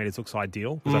 1,400 metres looks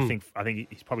ideal because I think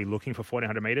he's probably looking for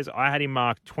 1,400 metres. I had him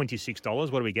marked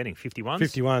 $26. What are we getting? 51s?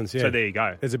 51s, yeah. So there you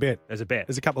go. There's a bet.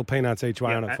 There's a couple of peanuts each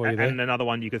way on it for you there. And another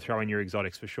one you could throw in your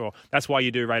exotics for sure. That's why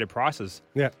you do rated prices.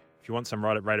 Yeah. If you want some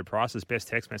rated prices, best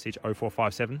text message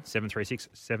 0457 736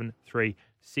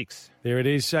 736. There it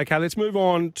is. Okay, let's move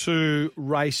on to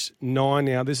race 9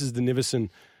 now. This is the Nivison.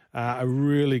 A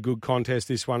really good contest,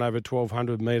 this one, over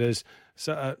 1,200 metres.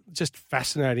 So just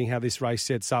fascinating how this race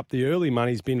sets up. The early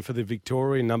money's been for the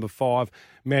Victorian number 5,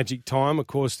 Magic Time. Of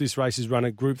course, this race is run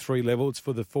at Group 3 level. It's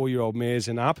for the 4-year-old mares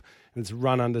and up, and it's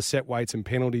run under set weights and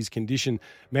penalties condition.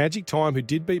 Magic Time, who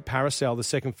did beat Paracel, the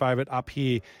second favourite, up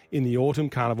here in the Autumn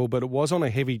Carnival, but it was on a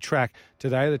heavy track.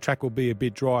 Today, the track will be a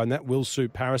bit dry, and that will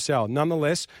suit Paracel.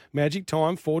 Nonetheless, Magic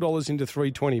Time, $4 into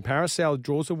 $3.20. Paracel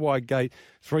draws a wide gate,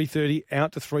 $3.30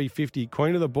 out to $3.50.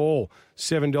 Queen of the Ball,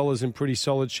 $7 and pretty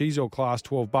solid. She's all class,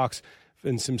 $12.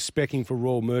 And some specking for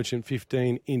Royal Merchant,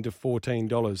 $15 into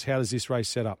 $14. How does this race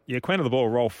set up? Yeah, Queen of the Ball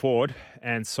roll forward,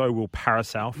 and so will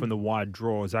Paracel from the wide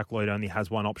draw. Zach Lloyd only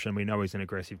has one option. We know he's an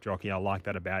aggressive jockey. I like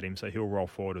that about him, so he'll roll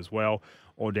forward as well.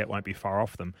 Audette won't be far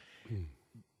off them.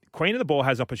 Queen of the Ball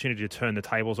has opportunity to turn the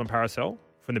tables on Paracel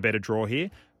from the better draw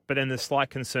here. But then the slight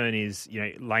concern is,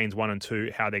 lanes 1 and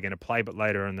 2, how they're going to play. But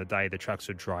later in the day, the tracks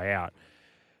would dry out.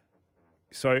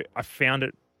 So I found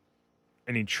it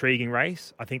an intriguing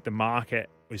race. I think the market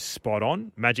was spot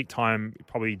on. Magic Time,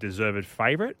 probably deserved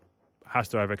favourite. Has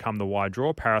to overcome the wide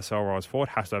draw. Paracel rolls forward,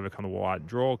 has to overcome the wide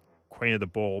draw. Queen of the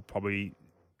Ball probably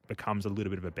becomes a little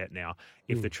bit of a bet now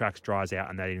if the tracks dries out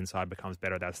and that inside becomes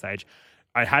better at that stage.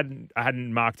 I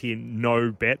hadn't marked here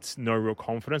no bets, no real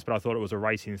confidence, but I thought it was a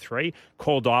race in 3.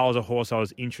 Call Dial is a horse I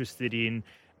was interested in,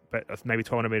 but maybe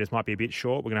 1,200 metres might be a bit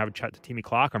short. We're going to have a chat to Timmy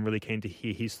Clark. I'm really keen to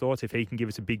hear his thoughts. If he can give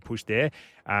us a big push there,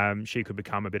 she could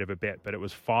become a bit of a bet. But it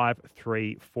was 5,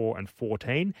 3, 4 and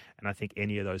 14, and I think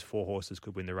any of those 4 horses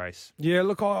could win the race. Yeah,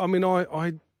 look,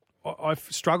 I've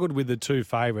struggled with the 2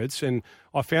 favourites, and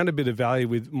I found a bit of value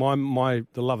with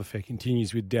the love affair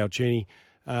continues with Dalcini.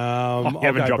 You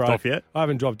haven't dropped off yet? I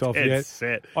haven't dropped off yet.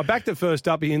 Set. I backed it first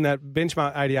up in that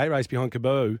benchmark 88 race behind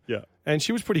Kaboo. Yeah. And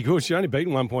she was pretty good. She only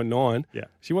beaten 1.9. Yeah.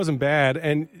 She wasn't bad.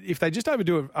 And if they just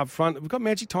overdo it up front, we've got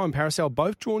Magic Time and Paracel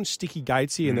both drawn sticky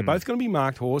gates here, and they're both going to be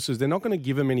marked horses. They're not going to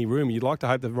give them any room. You'd like to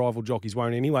hope the rival jockeys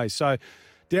won't anyway. So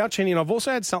Dalcini, and I've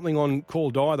also had something on Call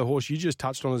Die, the horse you just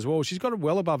touched on as well. She's got a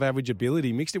well above average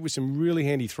ability, mixed it with some really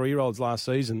handy 3-year-olds last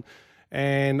season.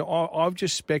 And I've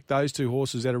just specced those 2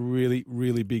 horses at a really,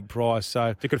 really big price.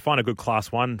 So they could find a good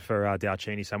class 1 for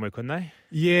Dalcini somewhere, couldn't they?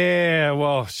 Yeah,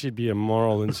 well, she'd be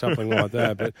immoral in something like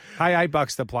that. But hey,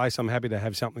 $8 to place. I'm happy to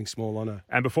have something small on her.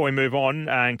 And before we move on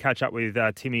and catch up with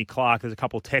Timmy Clark, there's a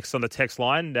couple of texts on the text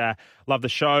line. Love the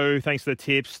show. Thanks for the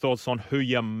tips. Thoughts on Who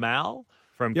Ya Mal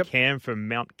from Cam from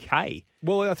Mount K.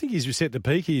 Well, I think he's set the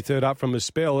peak here, third up from a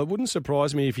spell. It wouldn't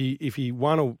surprise me if he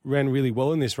won or ran really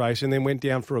well in this race and then went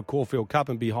down for a Caulfield Cup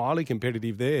and be highly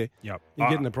competitive there. Yep. You're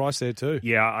getting the price there too.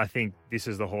 Yeah, I think this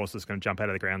is the horse that's going to jump out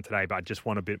of the ground today, but I just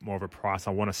want a bit more of a price.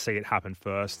 I want to see it happen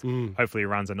first. Hopefully he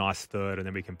runs a nice third and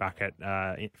then we can back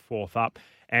it fourth up.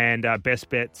 And best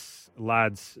bets,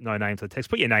 lads, no names to the text.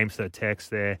 Put your names to the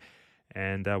text there.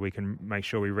 And we can make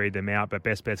sure we read them out. But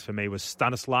best bets for me was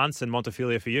Stunnis Lance and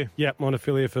Montefilia for you. Yep,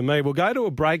 Montefilia for me. We'll go to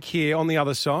a break here on the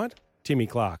other side. Timmy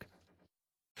Clark.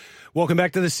 Welcome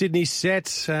back to the Sydney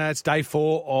set. It's day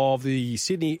 4 of the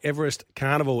Sydney Everest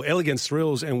Carnival. Elegance,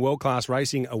 thrills and world-class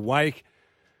racing awake.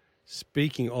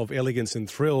 Speaking of elegance and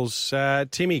thrills,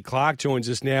 Timmy Clark joins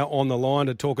us now on the line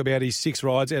to talk about his 6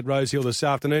 rides at Rosehill this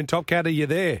afternoon. Top Cat, are you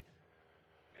there?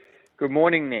 Good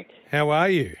morning, Nick. How are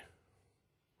you?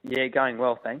 Yeah, going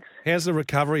well, thanks. How's the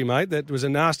recovery, mate? That was a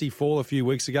nasty fall a few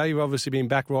weeks ago. You've obviously been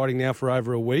back riding now for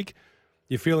over a week.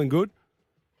 You feeling good?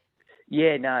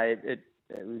 Yeah, no, it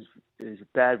was a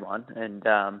bad one, and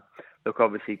look,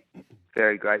 obviously,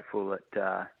 very grateful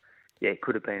that it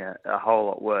could have been a whole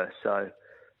lot worse. So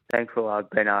thankful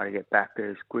I've been able to get back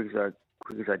as quick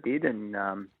as I did, and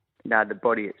the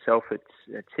body itself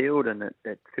it's healed and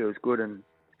it feels good, and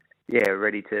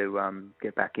ready to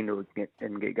get back into it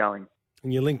and get going.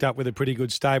 And you're linked up with a pretty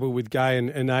good stable with Gay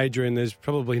and Adrian. There's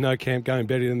probably no camp going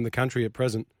better than the country at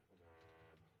present.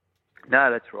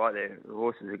 No, that's right. The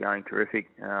horses are going terrific.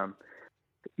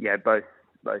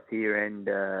 Both here and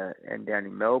down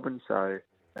in Melbourne. So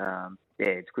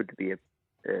it's good to be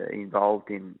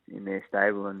involved in their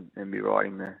stable and be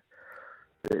riding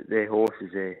their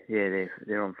horses.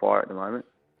 They're on fire at the moment.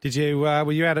 Did you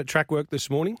were you out at track work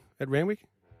this morning at Randwick?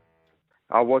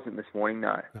 I wasn't this morning,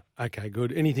 no. Okay,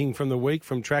 good. Anything from the week,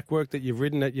 from track work that you've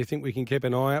ridden that you think we can keep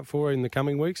an eye out for in the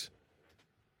coming weeks?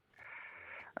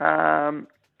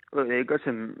 Look, they've got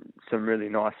some really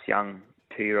nice young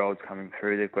 2-year-olds coming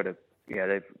through. They've got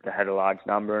they had a large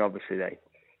number, and obviously they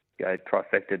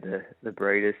trifected the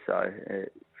breeders. So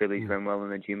fillies ran well in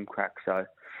the gym crack. So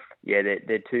yeah,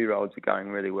 their 2-year-olds are going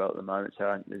really well at the moment.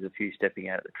 So there's a few stepping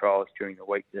out at the trials during the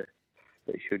week that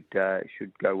should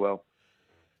go well.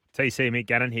 TC, Mick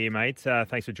Gannon here, mate.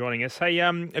 Thanks for joining us. Hey,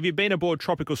 have you been aboard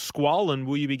Tropical Squall, and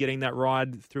will you be getting that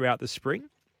ride throughout the spring?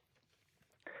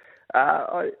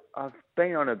 I've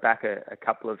been on it back a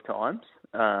couple of times,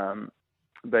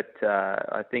 but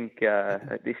I think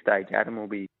at this stage Adam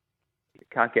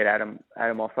can't get Adam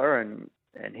off her,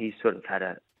 and he's sort of had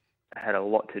a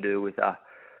lot to do with her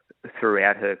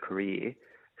throughout her career.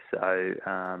 So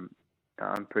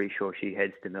I'm pretty sure she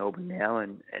heads to Melbourne now,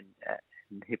 and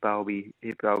Hippo will be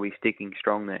sticking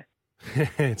strong there.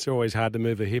 It's always hard to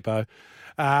move a hippo.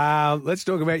 Let's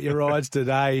talk about your rides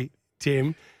today,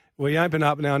 Tim. We open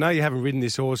up now. I know you haven't ridden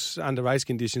this horse under race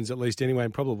conditions, at least anyway,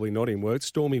 and probably not in work.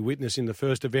 Stormy Witness in the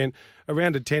first event,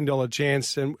 around a $10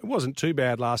 chance, and it wasn't too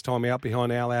bad last time out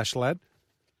behind Al Ashlad.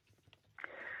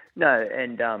 No,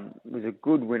 and it was a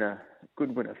good winner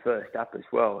first up as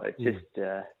well. It's just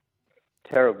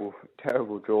terrible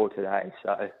draw today.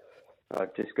 So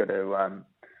I've just got to.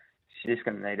 She's just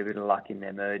going to need a bit of luck in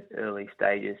them early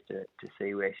stages to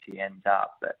see where she ends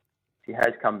up, but she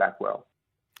has come back well.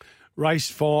 Race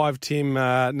 5, Tim,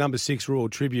 number 6, Royal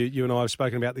Tribute. You and I have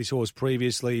spoken about this horse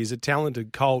previously. He's a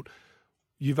talented colt.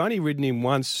 You've only ridden him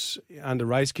once under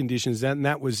race conditions, and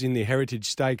that was in the Heritage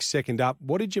Stakes, second up.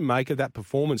 What did you make of that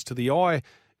performance? To the eye,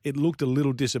 it looked a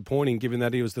little disappointing, given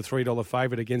that he was the $3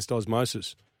 favourite against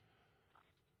Osmosis.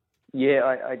 Yeah,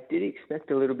 I did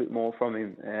expect a little bit more from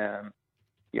him.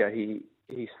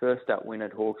 His first up win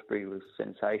at Hawkesbury was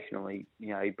sensational. He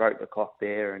broke the clock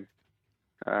there, and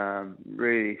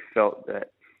really felt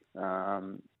that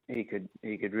he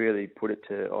could really put it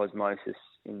to Osmosis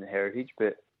in the Heritage.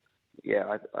 But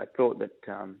yeah, I thought that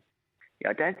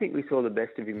I don't think we saw the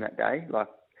best of him that day. Like,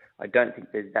 I don't think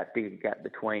there's that big a gap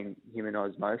between him and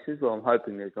Osmosis. Well, I'm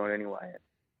hoping there's not anyway. I'll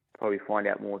probably find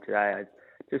out more today. I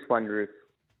just wonder if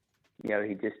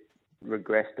he just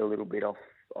regressed a little bit off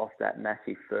that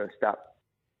massive first up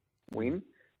win,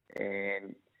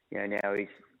 and now he's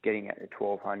getting at the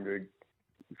 1200.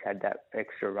 He's had that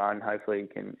extra run. Hopefully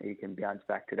he can bounce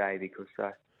back today, because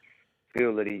I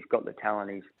feel that he's got the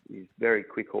talent. He's a very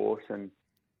quick horse and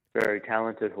very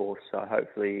talented horse. So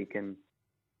hopefully he can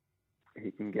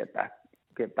get back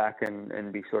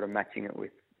and be sort of matching it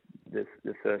with the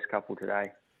first couple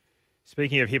today.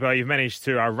 Speaking of Hippo, you've managed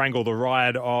to wrangle the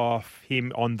ride off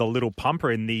him on the Little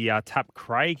Pumper in the Tap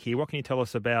Craig here. What can you tell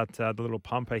us about the Little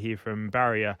Pumper here from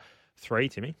Barrier 3,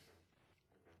 Timmy?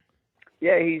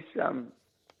 Yeah, he's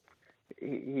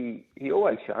he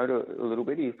always showed a little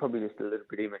bit. He's probably just a little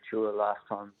bit immature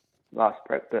last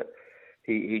prep, but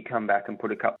he come back and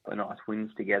put a couple of nice wins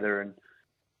together.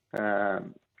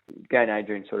 And Gain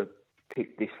Adrian sort of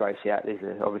picked this race out.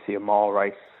 There's obviously a mile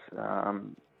race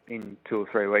in 2 or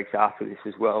 3 weeks after this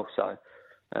as well. So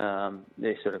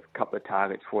there's sort of a couple of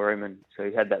targets for him, and so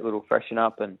he had that little freshen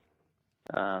up and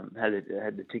had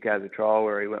the tick over trial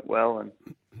where he went well, and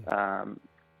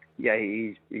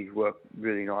he's worked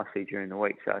really nicely during the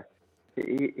week. So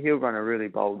he'll run a really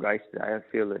bold race today. I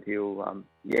feel that he'll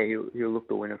look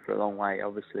the winner for a long way.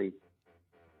 Obviously,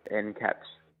 NCAP's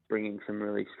bringing some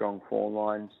really strong form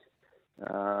lines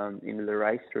into the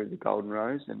race through the Golden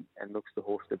Rose, and looks the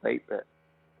horse to beat. But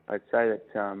I'd say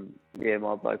that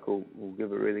my bloke will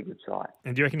give a really good sight.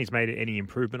 And do you reckon he's made any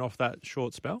improvement off that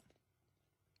short spell?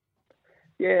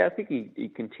 Yeah, I think he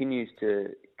continues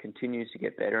to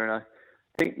get better, and I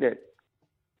think that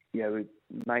we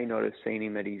may not have seen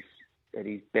him at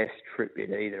his best trip yet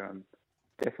either. I'm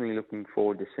definitely looking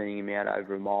forward to seeing him out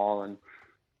over a mile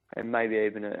and maybe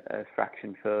even a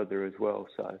fraction further as well.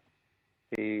 So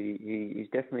he's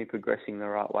definitely progressing the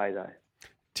right way though.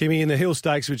 Timmy, in the Hill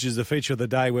Stakes, which is the feature of the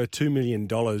day, worth $2 million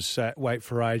at weight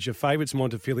for age. Your favourite's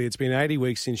Montefilia. It's been 80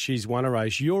 weeks since she's won a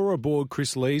race. You're aboard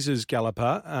Chris Lees's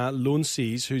galloper,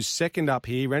 Luncy's, who's second up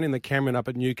here. Ran in the Cameron up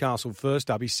at Newcastle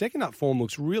first up. His second up form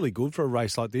looks really good for a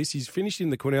race like this. He's finished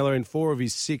in the Quinella in 4 of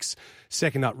his 6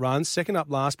 second up runs. Second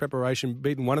up last preparation,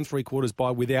 beaten 1 3/4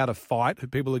 by Without a Fight, who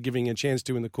people are giving a chance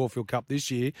to in the Caulfield Cup this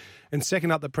year. And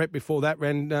second up the prep before that,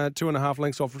 ran 2.5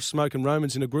 lengths off Smoke and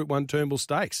Romans in a Group 1 Turnbull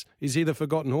Stakes. Is he the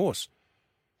forgotten horse?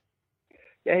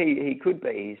 Yeah, he could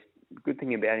be. The good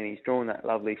thing about him, he's drawn that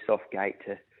lovely soft gait.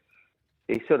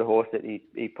 He's sort of horse that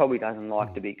he probably doesn't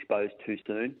like to be exposed too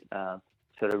soon.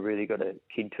 Sort of really got to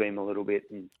kid to him a little bit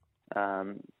and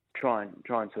try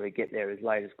and sort of get there as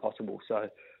late as possible. So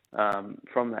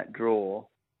from that draw,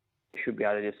 he should be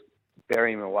able to just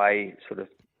bury him away, sort of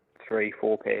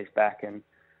 3-4 pairs back, and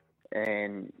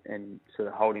sort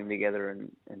of hold him together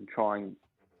and try and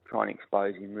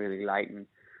expose him really late, and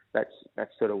that's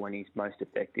sort of when he's most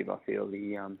effective. I feel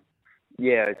I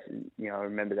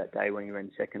remember that day when he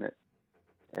ran second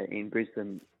in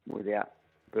Brisbane without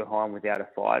a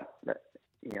fight. That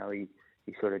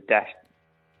he sort of dashed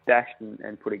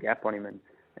and put a gap on him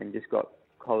and just got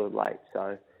collared late.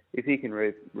 So if he can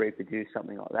reproduce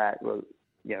something like that, well,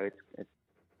 it's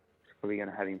probably going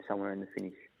to have him somewhere in the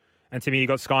finish. And Timmy, you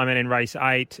got Skyman in race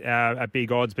 8 at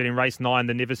big odds, but in race 9,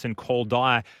 the Nivison Call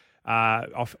Die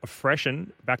off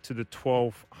freshen back to the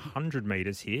 1,200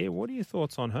 metres here. What are your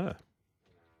thoughts on her?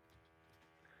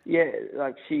 Yeah,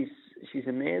 like she's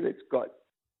a mare that's got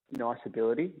nice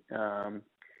ability.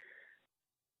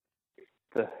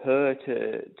 For her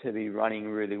to be running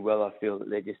really well, I feel that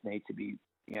there just needs to be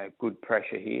good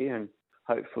pressure here, and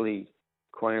hopefully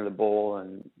Queen of the Ball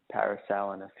and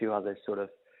Parasol and a few others sort of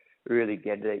really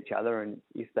get at each other, and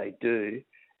if they do,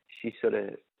 she's sort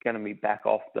of going to be back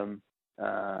off them,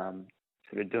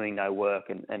 sort of doing no work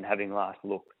and having last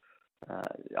look.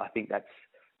 I think that's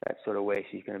sort of where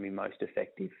she's going to be most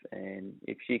effective, and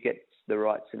if she gets the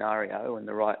right scenario and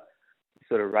the right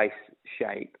sort of race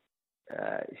shape,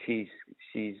 she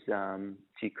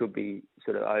could be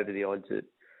sort of over the odds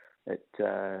at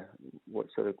what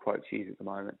sort of quote she is at the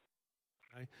moment.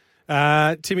 Okay.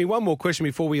 Timmy, one more question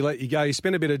before we let you go. You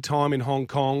spent a bit of time in Hong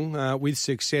Kong with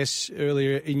success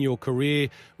earlier in your career.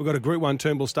 We've got a Group 1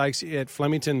 Turnbull Stakes at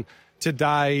Flemington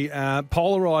today.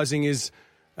 Polarising is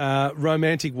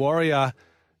Romantic Warrior.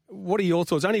 What are your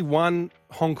thoughts? Only one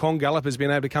Hong Kong galloper has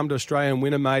been able to come to Australia and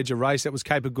win a major race. That was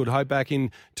Cape of Good Hope back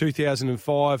in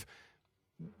 2005.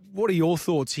 What are your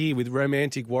thoughts here with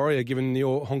Romantic Warrior, given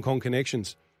your Hong Kong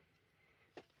connections?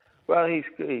 Well, he's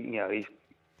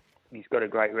got a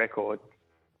great record.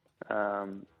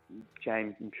 I'm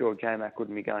sure J-Mac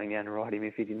wouldn't be going down to ride him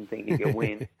if he didn't think he could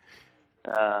win.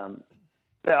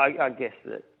 But I guess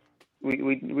that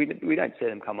we don't see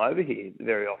them come over here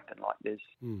very often. Like there's,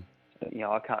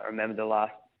 I can't remember the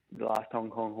last Hong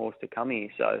Kong horse to come here.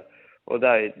 So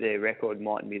although their record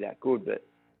mightn't be that good, but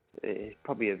it's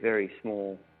probably a very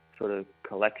small sort of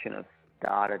collection of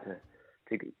data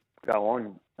to go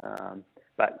on.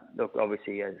 But look,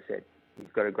 obviously, as I said,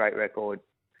 he's got a great record.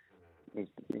 He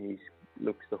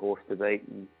looks the horse to beat,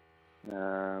 and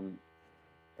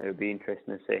it'll be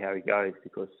interesting to see how he goes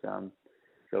because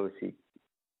he's obviously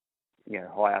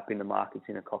high up in the markets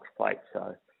in a Cox Plate.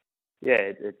 So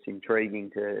yeah, it's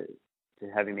intriguing to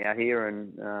have him out here,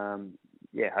 and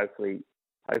hopefully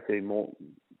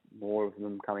more of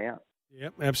them come out.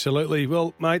 Yep, absolutely.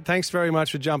 Well, mate, thanks very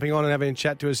much for jumping on and having a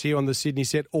chat to us here on the Sydney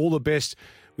set. All the best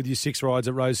with your 6 rides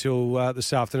at Rosehill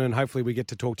this afternoon. Hopefully we get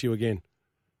to talk to you again.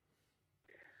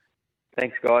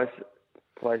 Thanks, guys.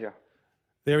 Pleasure.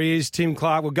 There he is, Tim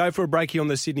Clark. We'll go for a break here on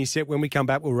the Sydney set. When we come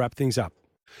back, we'll wrap things up.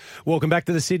 Welcome back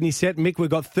to the Sydney set. Mick, we've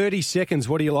got 30 seconds.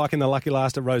 What do you like in the lucky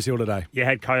last at Rosehill today? You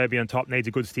had Coyote on top, needs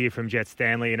a good steer from Jet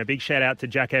Stanley. And a big shout out to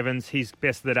Jack Evans. His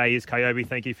best of the day is Coyote.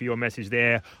 Thank you for your message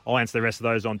there. I'll answer the rest of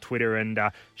those on Twitter. And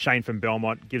Shane from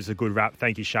Belmont gives a good wrap.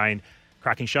 Thank you, Shane.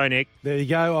 Cracking show, Nick. There you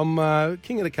go. I'm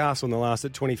King of the Castle in the last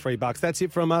at $23. That's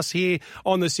it from us here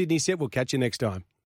on the Sydney set. We'll catch you next time.